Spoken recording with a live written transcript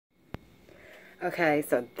Okay,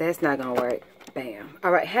 so that's not gonna work. Bam.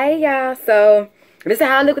 All right, hey y'all. So this is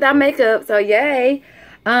how I look without makeup. So yay.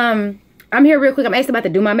 I'm here real quick. I'm actually about to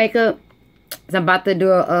do my makeup. So I'm about to do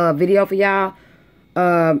a video for y'all.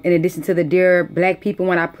 In addition to the Dear Black People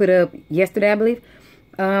one I put up yesterday, I believe.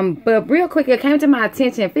 But real quick, it came to my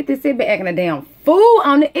attention. 50 Cent been acting a damn fool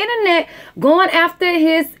on the internet, going after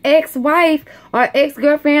his ex-wife or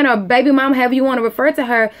ex-girlfriend or baby mom, however you want to refer to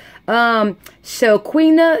her. Shaniqua,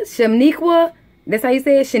 that's how you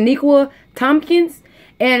say it, Shaniqua Tompkins,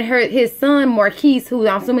 and his son Marquise, who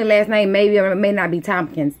I'm assuming last name maybe or may not be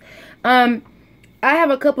Tompkins. I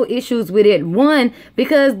have a couple issues with it. One,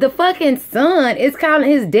 because the fucking son is calling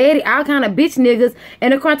his daddy all kind of bitch niggas,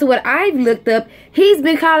 and according to what I've looked up, he's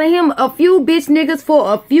been calling him a few bitch niggas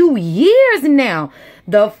for a few years now.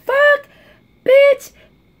 The fuck, bitch?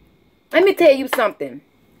 Let me tell you something.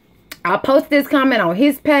 I'll post this comment on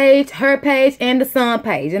his page, her page, and the son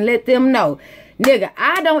page, and let them know. Nigga,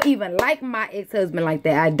 I don't even like my ex-husband like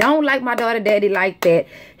that. I don't like my daughter daddy like that.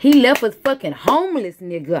 He left us fucking homeless,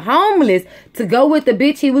 nigga. Homeless to go with the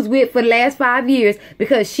bitch he was with for the last 5 years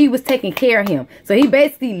because she was taking care of him. So he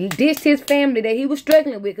basically ditched his family that he was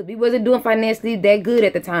struggling with because he wasn't doing financially that good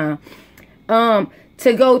at the time.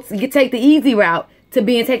 To go take the easy route to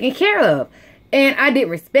being taken care of. And I didn't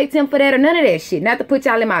respect him for that or none of that shit. Not to put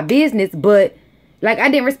y'all in my business, but like I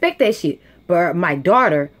didn't respect that shit. But my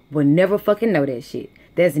daughter will never fucking know that shit.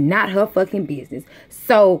 That's not her fucking business.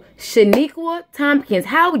 So, Shaniqua Tompkins,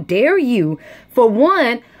 how dare you, for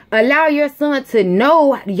one, allow your son to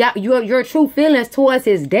know your true feelings towards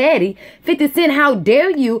his daddy. 50 Cent, how dare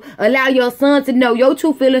you allow your son to know your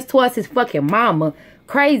true feelings towards his fucking mama.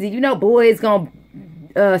 Crazy. You know boys gonna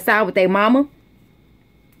side with their mama.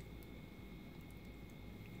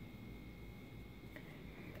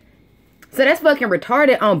 So that's fucking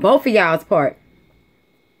retarded on both of y'all's part.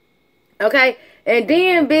 Okay? And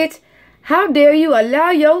then, bitch, how dare you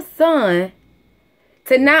allow your son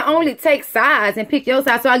to not only take sides and pick your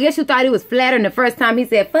side. So I guess you thought it was flattering the first time he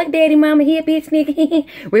said, fuck daddy, mama, here, bitch, nigga.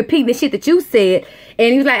 Repeating the shit that you said.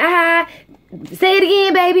 And he was like, say it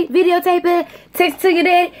again, baby. Videotape it. Text it to your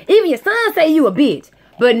daddy. Even your son say you a bitch.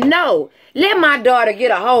 But no. Let my daughter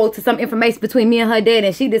get a hold to some information between me and her dad,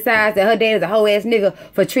 and she decides that her dad is a hoe ass nigga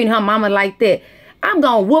for treating her mama like that. I'm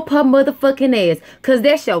gonna whoop her motherfucking ass, cause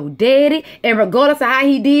that's your daddy, and regardless of how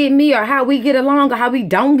he did me or how we get along or how we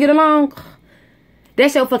don't get along,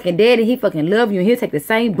 that's your fucking daddy. He fucking love you, and he'll take the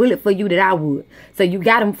same bullet for you that I would. So you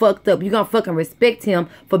got him fucked up. You gonna fucking respect him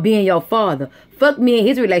for being your father. Fuck me and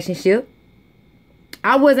his relationship.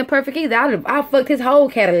 I wasn't perfect either. I fucked his whole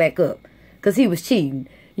Cadillac up, cause he was cheating.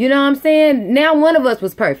 You know what I'm saying? Now one of us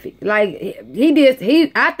was perfect. Like,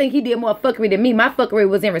 I think he did more fuckery than me. My fuckery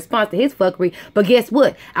was in response to his fuckery. But guess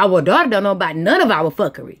what? Our daughter don't know about none of our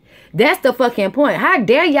fuckery. That's the fucking point. How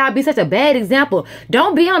dare y'all be such a bad example?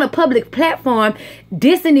 Don't be on a public platform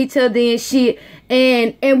dissing each other and shit.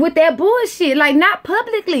 And with that bullshit. Like, not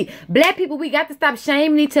publicly. Black people, we got to stop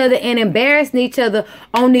shaming each other and embarrassing each other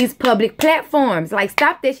on these public platforms. Like,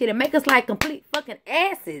 stop that shit and make us like complete fucking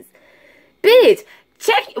asses. Bitch.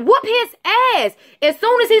 Whoop his ass. As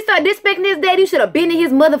soon as he started disrespecting his daddy, you should have been in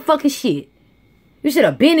his motherfucking shit. You should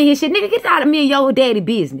have been in his shit. Nigga, get out of me and your daddy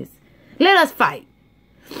business. Let us fight.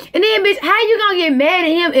 And then, bitch, how you gonna get mad at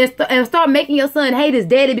him and start making your son hate his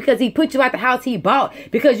daddy because he put you out the house he bought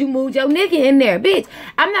because you moved your nigga in there? Bitch,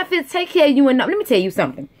 I'm not fit to take care of you enough. Let me tell you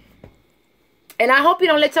something. And I hope you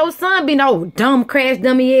don't let your son be no dumb, crash,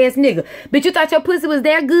 dummy ass nigga. Bitch, you thought your pussy was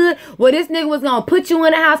that good? Well, this nigga was gonna put you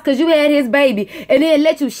in the house because you had his baby and then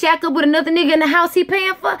let you shack up with another nigga in the house he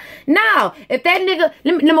paying for? No. If that nigga,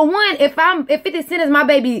 number one, if 50 Cent is my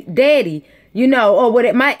baby daddy, you know, or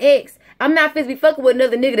what, my ex, I'm not fit to be fucking with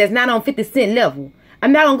another nigga that's not on 50 Cent level.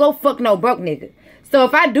 I'm not gonna go fuck no broke nigga. So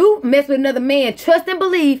if I do mess with another man, trust and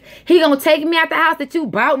believe he gonna take me out the house that you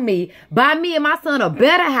bought me, buy me and my son a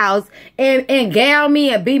better house, and gal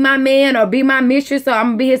me and be my man or be my mistress or I'm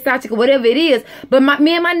gonna be his side chick or whatever it is. But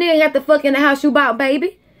me and my nigga got the fuck in the house you bought,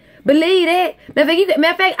 baby. Believe that.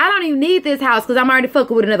 Matter of fact, I don't even need this house because I'm already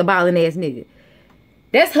fucking with another balling ass nigga.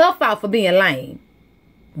 That's her fault for being lame.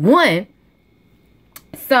 One.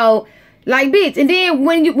 So, like, bitch, and then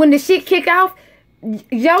when the shit kick off,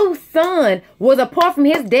 your son was apart from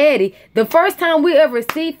his daddy. The first time we ever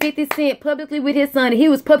see 50 Cent publicly with his son, he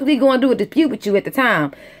was publicly going to do a dispute with you at the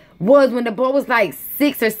time, was when the boy was like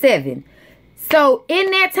 6 or 7. So in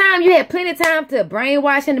that time, you had plenty of time to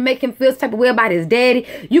brainwash him to make him feel some type of way about his daddy.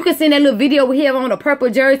 You can see that little video with him on a purple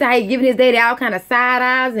jersey, how he giving his daddy all kind of side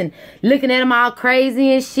eyes and looking at him all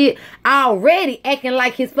crazy and shit. Already acting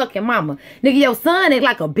like his fucking mama. Nigga, your son act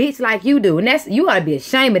like a bitch like you do. And you ought to be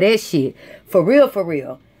ashamed of that shit. For real, for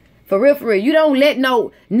real. For real, for real. You don't let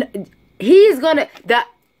he's gonna...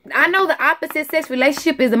 I know the opposite sex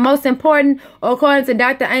relationship is the most important, according to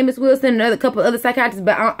Dr. Amos Wilson and a couple other psychiatrists,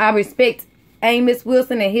 but I respect Amos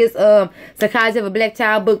Wilson and his Psychology of a Black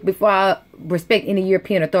Child book before I respect any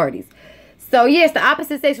European authorities. So yes, the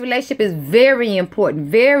opposite sex relationship is very important,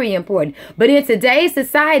 very important. But in today's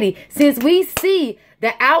society, since we see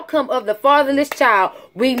the outcome of the fatherless child,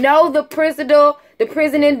 we know the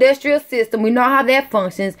prison industrial system, we know how that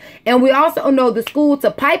functions, and we also know the school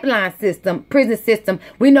to pipeline system, prison system,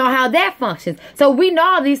 we know how that functions. So we know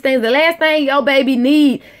all these things. The last thing your baby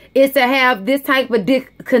need is to have this type of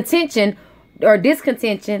discontention or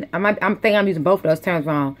discontention. I think I'm using both of those terms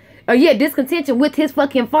wrong. Discontention with his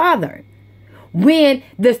fucking father. When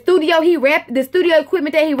the studio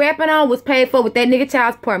equipment that he rapping on was paid for with that nigga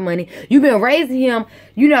child support money. You've been raising him,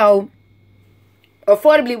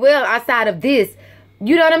 affordably well outside of this.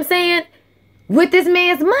 You know what I'm saying? With this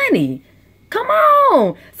man's money. Come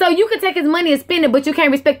on. So you can take his money and spend it, but you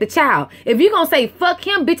can't respect the child. If you gonna say fuck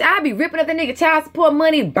him, bitch, I'll be ripping up the nigga child support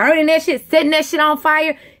money, burning that shit, setting that shit on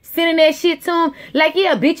fire, sending that shit to him. Like,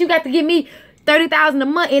 yeah, bitch, you got to give me $30,000 a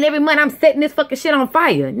month, and every month I'm setting this fucking shit on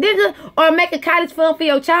fire, nigga. Or make a college fund for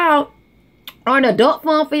your child, or an adult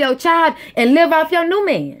fund for your child, and live off your new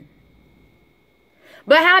man.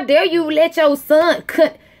 But how dare you let your son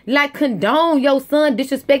condone your son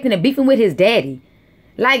disrespecting and beefing with his daddy?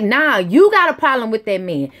 Like, nah, you got a problem with that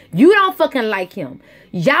man. You don't fucking like him.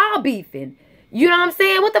 Y'all beefing. You know what I'm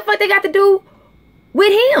saying? What the fuck they got to do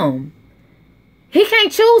with him? He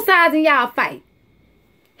can't choose sides in y'all fight.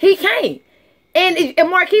 He can't. And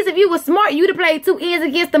Marquise, if you was smart, you'd have played two ends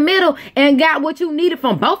against the middle and got what you needed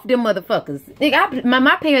from both them motherfuckers.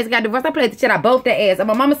 My parents got divorced. I played the shit out both their ass. And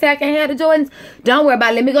my mama said I can't have the Jordans. Don't worry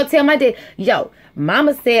about it. Let me go tell my dad. Yo,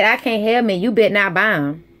 mama said I can't have me. You better not buy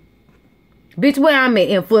them. Bitch, where I'm at?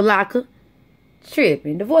 In Foot Locker.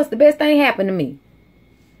 Tripping. Divorce, the best thing happened to me.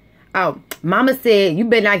 Oh, mama said, you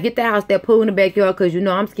better not get the house, that pool in the backyard, because you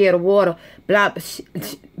know I'm scared of water. Blah,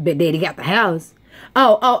 but daddy got the house.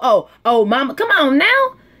 Oh, mama, come on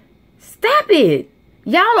now. Stop it.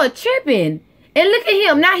 Y'all are tripping. And look at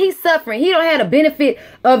him. Now he's suffering. He don't have the benefit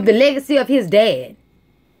of the legacy of his dad.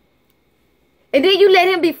 And then you let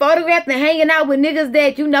him be photographed and hanging out with niggas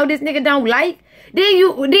that you know this nigga don't like.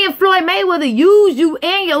 Then Floyd Mayweather used you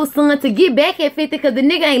and your son to get back at 50 because the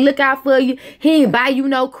nigga ain't look out for you. He ain't buy you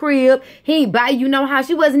no crib. He ain't buy you no house.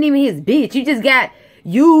 You wasn't even his bitch. You just got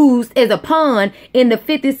used as a pawn in the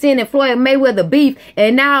 50 Cent and Floyd Mayweather beef.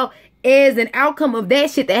 And now, as an outcome of that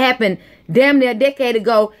shit that happened damn near a decade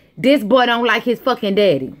ago, this boy don't like his fucking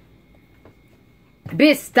daddy.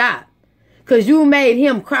 Bitch, stop. Because you made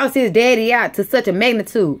him cross his daddy out to such a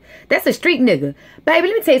magnitude. That's a street nigga. Baby,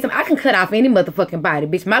 let me tell you something. I can cut off any motherfucking body.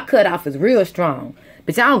 Bitch, my cutoff is real strong.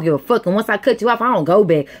 Bitch, I don't give a fuck. And once I cut you off, I don't go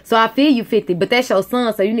back. So I feel you 50. But that's your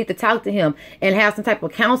son. So you need to talk to him and have some type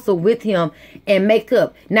of counsel with him and make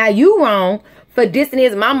up. Now, you wrong for dissing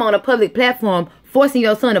his mama on a public platform, forcing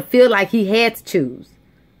your son to feel like he had to choose.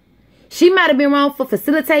 She might have been wrong for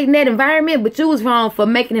facilitating that environment, but you was wrong for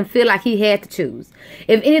making him feel like he had to choose.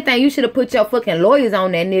 If anything, you should have put your fucking lawyers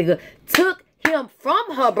on that nigga, took him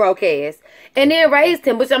from her broke ass, and then raised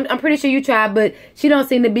him, which I'm pretty sure you tried, but she don't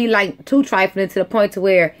seem to be like too trifling to the point to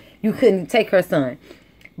where you couldn't take her son.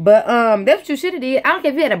 But that's what you should have did. I don't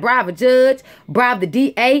care if you had to bribe a judge, bribe the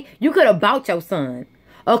DA, you could have bought your son.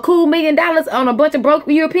 A cool $1 million on a bunch of broke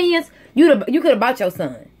Europeans, you could have bought your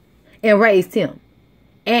son and raised him.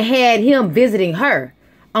 And had him visiting her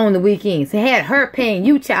on the weekends. And had her paying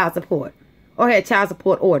you child support. Or had child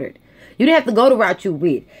support ordered. You didn't have to go the route you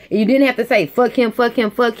with. And you didn't have to say, fuck him, fuck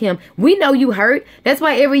him, fuck him. We know you hurt. That's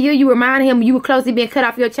why every year you remind him you were closely being cut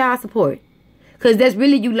off your child support. Because that's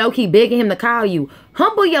really you low-key begging him to call you.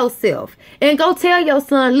 Humble yourself. And go tell your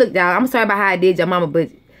son, look, dog, I'm sorry about how I did your mama,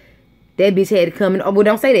 but that bitch had to come in. Oh, well,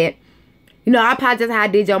 don't say that. You know, I apologize how I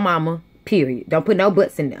did your mama, period. Don't put no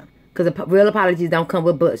buts in there. Because real apologies don't come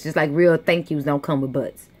with butts. Just like real thank yous don't come with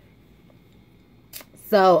butts.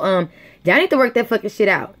 So, y'all need to work that fucking shit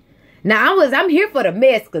out. Now, I'm here for the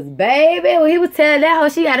mess. Because, baby, when he was telling that hoe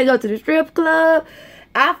she got to go to the strip club,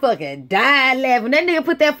 I fucking died laughing. When that nigga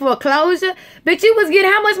put that foreclosure, bitch, you was getting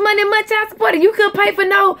how much money a month child support? You couldn't pay for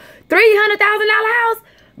no $300,000 house?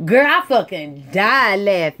 Girl, I fucking died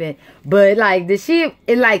laughing. But, like, the shit,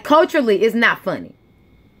 like, culturally, it's not funny.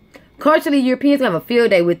 Culturally, Europeans have a field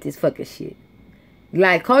day with this fucking shit.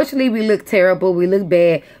 Like, culturally, we look terrible. We look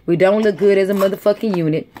bad. We don't look good as a motherfucking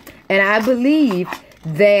unit. And I believe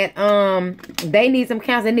that they need some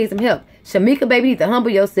counsel. They need some help. Shamika, baby, need to humble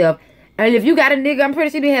yourself. And if you got a nigga, I'm pretty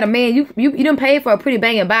sure you had a man. You done paid for a pretty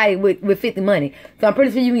banging body with 50 money. So I'm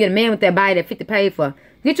pretty sure you can get a man with that body that 50 paid for.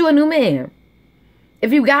 Get you a new man.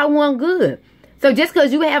 If you got one, good. So just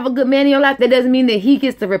because you have a good man in your life, that doesn't mean that he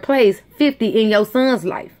gets to replace 50 in your son's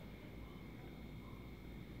life.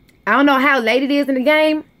 I don't know how late it is in the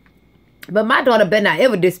game, but my daughter better not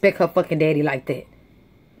ever disrespect her fucking daddy like that.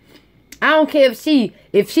 I don't care if she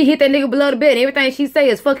hit that nigga below the bed and everything she say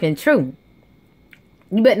is fucking true.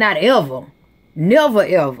 You better not ever, never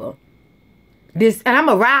ever. And I'm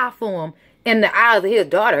a ride for him in the eyes of his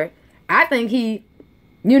daughter. I think he,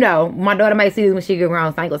 you know, my daughter might see this when she get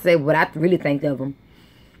around, so I ain't gonna say what I really think of him.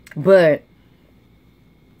 But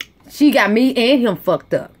she got me and him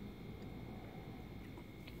fucked up.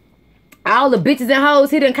 All the bitches and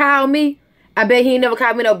hoes he done called me, I bet he ain't never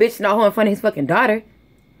called me no bitch no hoe in front of his fucking daughter.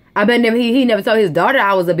 I bet he never told his daughter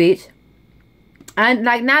I was a bitch. I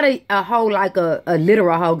like not a hoe like a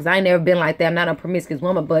literal hoe, because I ain't never been like that. I'm not a promiscuous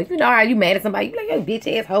woman, but you know how you mad at somebody, you like, yo,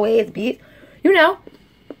 bitch ass, hoe ass bitch. You know.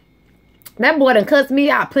 That boy done cussed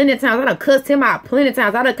me out plenty of times. I done cussed him out plenty of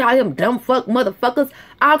times. I done called him dumb fuck motherfuckers.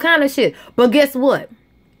 All kind of shit. But guess what?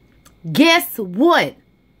 Guess what?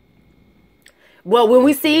 Well, when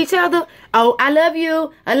we see each other, oh, I love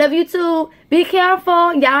you. I love you too. Be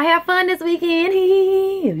careful. Y'all have fun this weekend.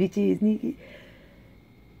 Bitches,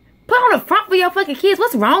 put on the front for your fucking kids.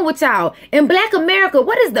 What's wrong with y'all? In Black America,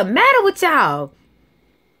 what is the matter with y'all?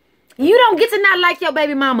 You don't get to not like your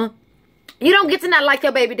baby mama. You don't get to not like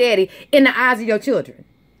your baby daddy in the eyes of your children.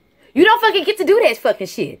 You don't fucking get to do that fucking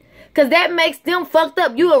shit. Because that makes them fucked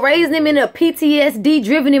up. You are raising them in a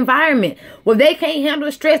PTSD-driven environment where they can't handle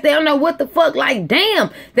the stress. They don't know what the fuck. Like, damn.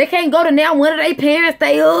 They can't go to now one of their parents.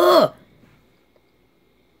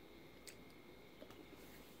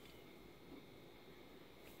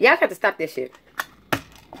 Y'all got to stop that shit.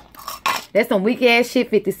 That's some weak-ass shit,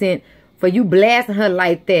 50 Cent, for you blasting her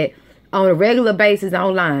like that on a regular basis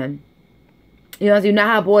online. You know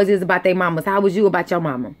how boys is about their mamas. How was you about your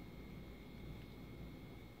mama?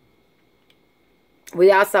 We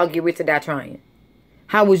all saw Get Rich or Die Trying.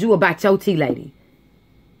 How was you about your T-lady?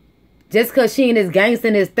 Just because she ain't as gangster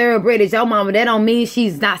and as thoroughbred as your mama, that don't mean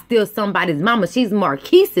she's not still somebody's mama. She's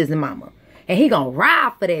Marquise's mama. And he gonna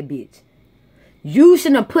ride for that bitch. You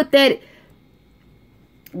shouldn't have put that...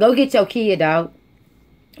 Go get your kid, dog.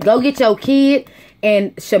 Go get your kid.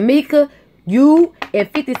 And Shamika, you and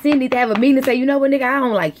 50 Cent need to have a meeting and say, you know what, nigga, I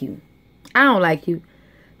don't like you. I don't like you.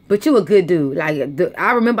 But you a good dude. Like,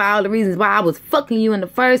 I remember all the reasons why I was fucking you in the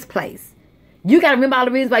first place. You gotta remember all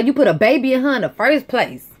the reasons why you put a baby in her in the first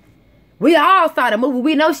place. We all saw the movie.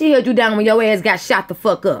 We know she held you down when your ass got shot the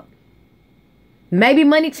fuck up. Maybe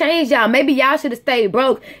money changed y'all. Maybe y'all should have stayed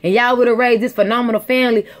broke and y'all would have raised this phenomenal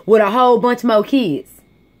family with a whole bunch more kids.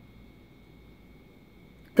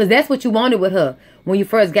 Because that's what you wanted with her when you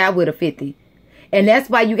first got with her, 50. And that's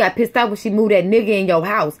why you got pissed off when she moved that nigga in your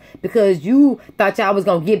house. Because you thought y'all was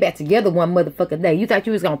going to get back together one motherfucking day. You thought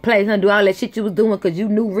you was going to play her and do all that shit you was doing because you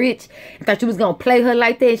knew Rich. And thought you was going to play her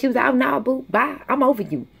like that. And she was like, oh, nah, boo, bye. I'm over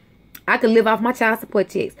you. I could live off my child support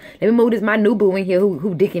checks. Let me move this my new boo in here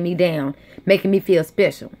who dicking me down. Making me feel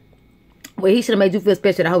special. Well, he should have made you feel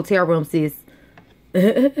special in the hotel room, sis.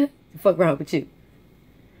 Fuck wrong with you.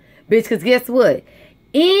 Bitch, because guess what?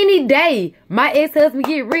 Any day my ex-husband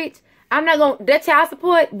get rich, I'm not gonna, that child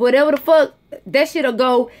support, whatever the fuck, that shit'll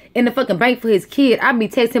go in the fucking bank for his kid. I'll be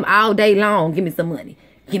texting him all day long. Give me some money.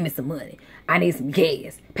 Give me some money. I need some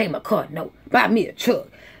gas. Pay my car note. Buy me a truck.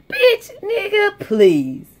 Bitch, nigga,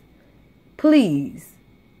 please. Please.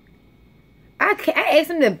 I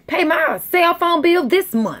asked him to pay my cell phone bill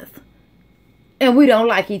this month. And we don't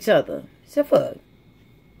like each other. So fuck.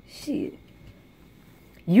 Shit.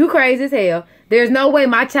 You crazy as hell. There's no way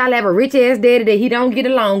my child have a rich ass daddy that he don't get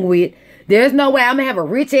along with. There's no way I'm gonna have a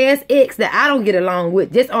rich ass ex that I don't get along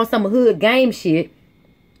with just on some hood game shit.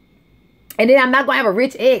 And then I'm not gonna have a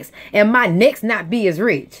rich ex and my next not be as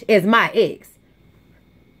rich as my ex.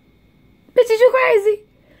 Bitch, is you crazy?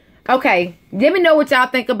 Okay, let me know what y'all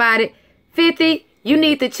think about it. 50, you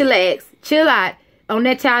need to chillax. Chill out on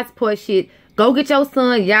that child support shit. Go get your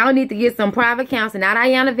son. Y'all need to get some private counseling. Not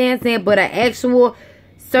Ayanna Van Zandt, but an actual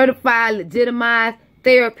certified, legitimized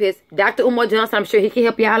therapist. Dr. Umar Johnson, I'm sure he can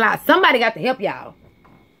help y'all out. Somebody got to help y'all.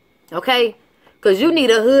 Okay? Because you need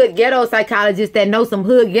a hood ghetto psychologist that knows some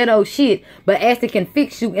hood ghetto shit, but actually can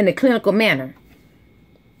fix you in a clinical manner.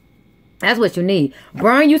 That's what you need.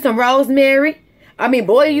 Burn you some rosemary.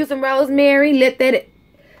 boil you some rosemary. Let that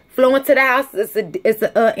flow into the house. It's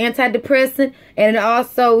a antidepressant, and it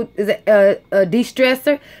also is a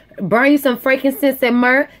de-stressor. Burn you some frankincense and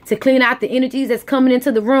myrrh to clean out the energies that's coming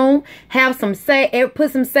into the room. Have some sage,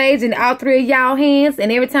 put some sage in all three of y'all hands,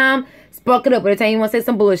 and every time spark it up. Every time you want to say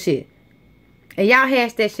some bullshit, and y'all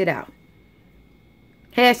hash that shit out.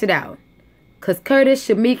 Hash it out, cause Curtis,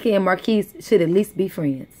 Shamika, and Marquise should at least be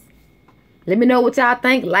friends. Let me know what y'all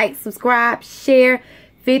think. Like, subscribe, share.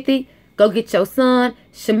 50. Go get your son.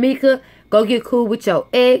 Shamika, go get cool with your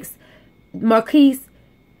ex. Marquise,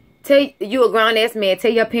 tell you a grown ass man.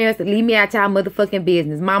 Tell your parents to leave me out y'all motherfucking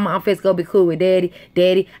business. Mama, I'm finna go be cool with daddy.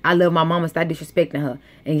 Daddy, I love my mama. Stop disrespecting her.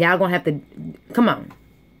 And y'all gonna have to come on.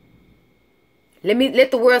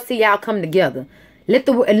 Let the world see y'all come together.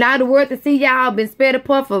 Allow the world to see y'all been spread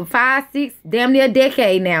apart for 5, 6, damn near a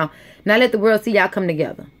decade now. Now let the world see y'all come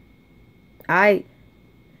together. Alright?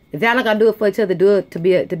 If y'all not gonna do it for each other, do it to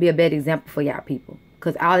be a better example for y'all people.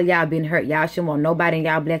 Because all of y'all been hurt. Y'all shouldn't want nobody in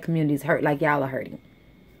y'all black communities hurt like y'all are hurting.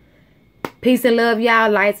 Peace and love,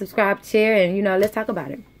 y'all. Like, subscribe, share, and let's talk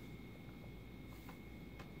about it.